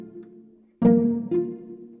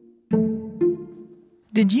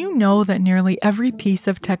Did you know that nearly every piece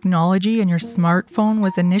of technology in your smartphone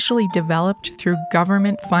was initially developed through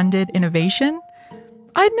government-funded innovation?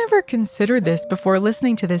 I'd never considered this before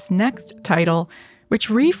listening to this next title, which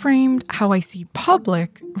reframed how I see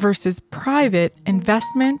public versus private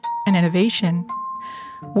investment and innovation.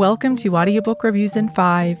 Welcome to Audiobook Reviews in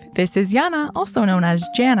 5. This is Yana, also known as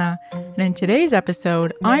Jana, and in today's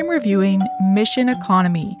episode, I'm reviewing Mission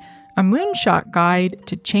Economy, a moonshot guide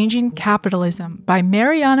to changing capitalism by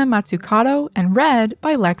Mariana Mazzucato and read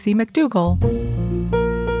by Lexi McDougall.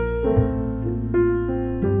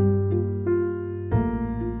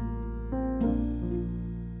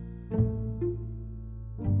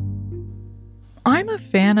 I'm a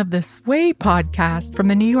fan of the Sway podcast from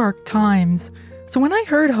the New York Times. So when I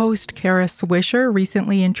heard host Kara Swisher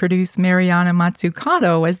recently introduce Mariana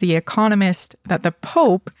Mazzucato as the economist that the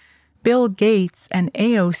Pope, Bill Gates, and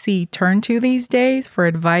AOC turn to these days for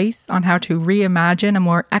advice on how to reimagine a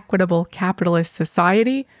more equitable capitalist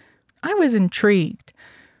society, I was intrigued.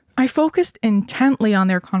 I focused intently on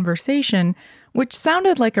their conversation, which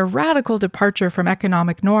sounded like a radical departure from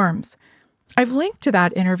economic norms. I've linked to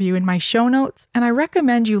that interview in my show notes, and I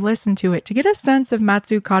recommend you listen to it to get a sense of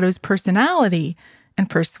Mazzucato's personality and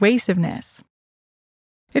persuasiveness.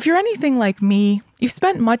 If you're anything like me, you've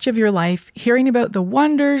spent much of your life hearing about the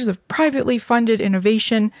wonders of privately funded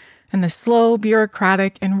innovation and the slow,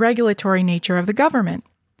 bureaucratic, and regulatory nature of the government.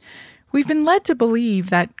 We've been led to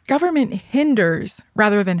believe that government hinders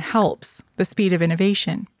rather than helps the speed of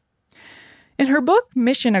innovation. In her book,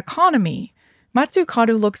 Mission Economy,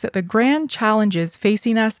 Mazzucato looks at the grand challenges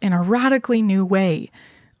facing us in a radically new way,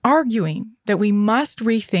 arguing that we must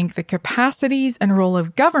rethink the capacities and role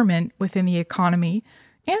of government within the economy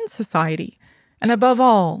and society, and above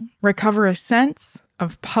all, recover a sense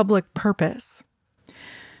of public purpose.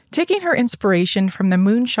 Taking her inspiration from the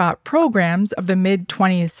moonshot programs of the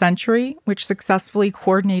mid-20th century, which successfully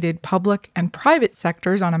coordinated public and private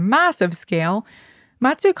sectors on a massive scale,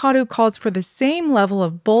 Mazzucato calls for the same level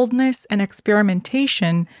of boldness and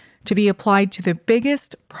experimentation to be applied to the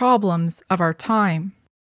biggest problems of our time.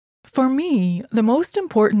 For me, the most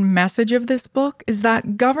important message of this book is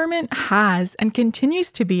that government has and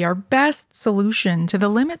continues to be our best solution to the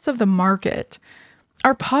limits of the market.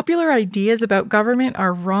 Our popular ideas about government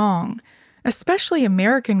are wrong, especially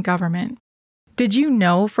American government. Did you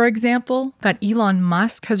know, for example, that Elon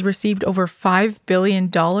Musk has received over $5 billion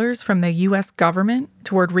from the US government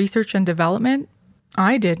toward research and development?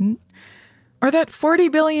 I didn't. Or that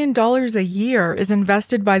 $40 billion a year is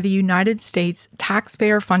invested by the United States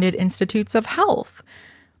taxpayer-funded institutes of health.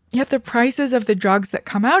 Yet the prices of the drugs that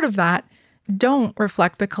come out of that don't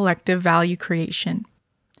reflect the collective value creation.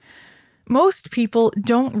 Most people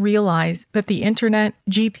don't realize that the internet,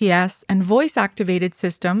 GPS, and voice-activated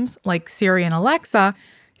systems like Siri and Alexa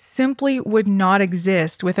simply would not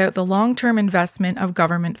exist without the long-term investment of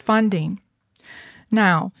government funding.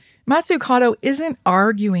 Now, Mazzucato isn't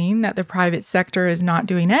arguing that the private sector is not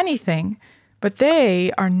doing anything, but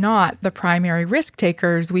they are not the primary risk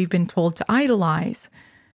takers we've been told to idolize.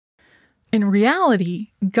 In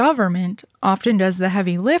reality, government often does the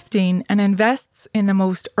heavy lifting and invests in the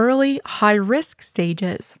most early, high-risk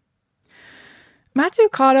stages.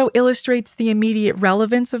 Mazzucato illustrates the immediate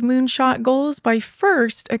relevance of moonshot goals by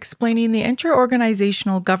first explaining the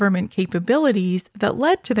interorganizational government capabilities that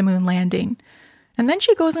led to the moon landing. And then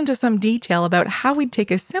she goes into some detail about how we'd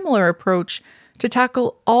take a similar approach to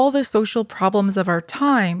tackle all the social problems of our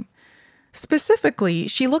time. Specifically,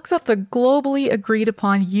 she looks at the globally agreed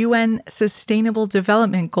upon UN Sustainable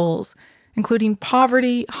Development Goals, including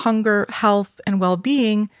poverty, hunger, health, and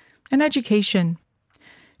well-being, and education.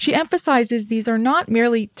 She emphasizes these are not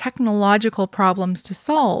merely technological problems to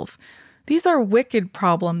solve. These are wicked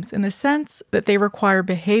problems in the sense that they require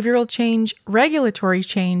behavioral change, regulatory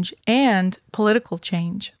change, and political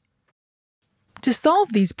change. To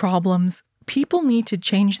solve these problems, people need to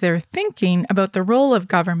change their thinking about the role of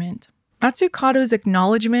government. Mazzucato's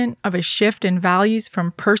acknowledgement of a shift in values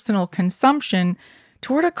from personal consumption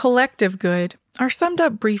toward a collective good are summed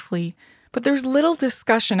up briefly, but there's little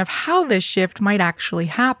discussion of how this shift might actually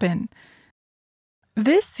happen.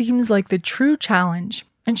 This seems like the true challenge,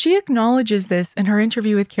 and she acknowledges this in her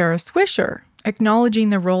interview with Kara Swisher,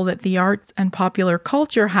 acknowledging the role that the arts and popular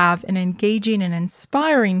culture have in engaging and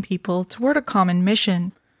inspiring people toward a common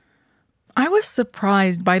mission. I was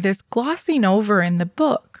surprised by this glossing over in the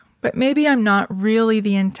book, but maybe I'm not really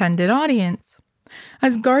the intended audience.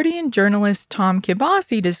 As Guardian journalist Tom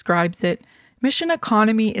Kibasi describes it, Mission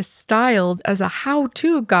Economy is styled as a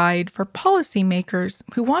how-to guide for policymakers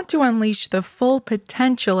who want to unleash the full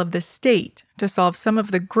potential of the state to solve some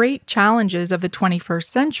of the great challenges of the 21st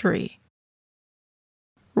century.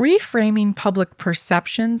 Reframing public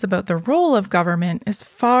perceptions about the role of government is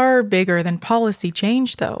far bigger than policy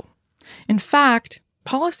change, though. In fact,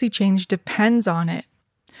 policy change depends on it.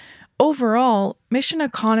 Overall, Mission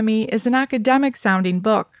Economy is an academic-sounding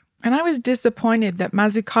book, and I was disappointed that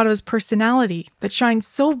Mazzucato's personality, that shines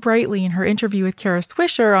so brightly in her interview with Kara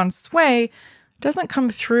Swisher on Sway, doesn't come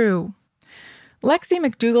through. Lexi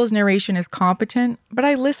McDougall's narration is competent, but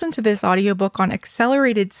I listened to this audiobook on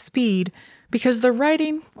accelerated speed because the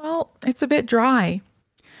writing, well, it's a bit dry.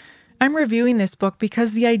 I'm reviewing this book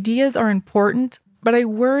because the ideas are important, but I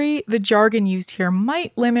worry the jargon used here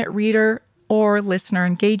might limit reader or listener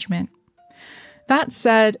engagement. That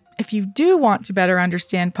said, if you do want to better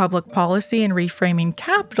understand public policy and reframing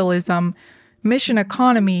capitalism, Mission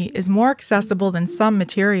Economy is more accessible than some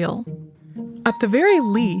material. At the very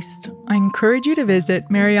least, I encourage you to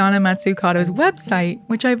visit Mariana Mazzucato's website,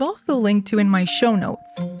 which I've also linked to in my show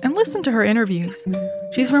notes, and listen to her interviews.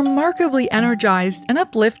 She's remarkably energized and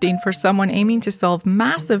uplifting for someone aiming to solve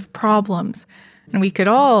massive problems, and we could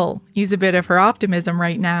all use a bit of her optimism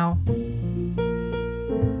right now.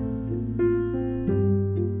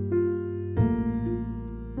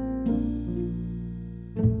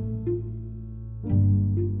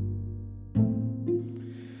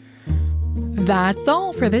 That's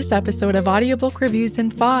all for this episode of Audiobook Reviews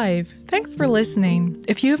in 5. Thanks for listening.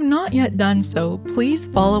 If you have not yet done so, please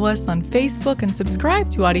follow us on Facebook and subscribe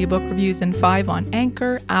to Audiobook Reviews in 5 on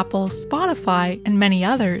Anchor, Apple, Spotify, and many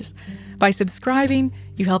others. By subscribing,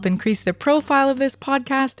 you help increase the profile of this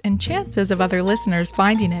podcast and chances of other listeners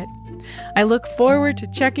finding it. I look forward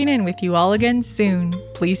to checking in with you all again soon.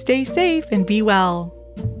 Please stay safe and be well.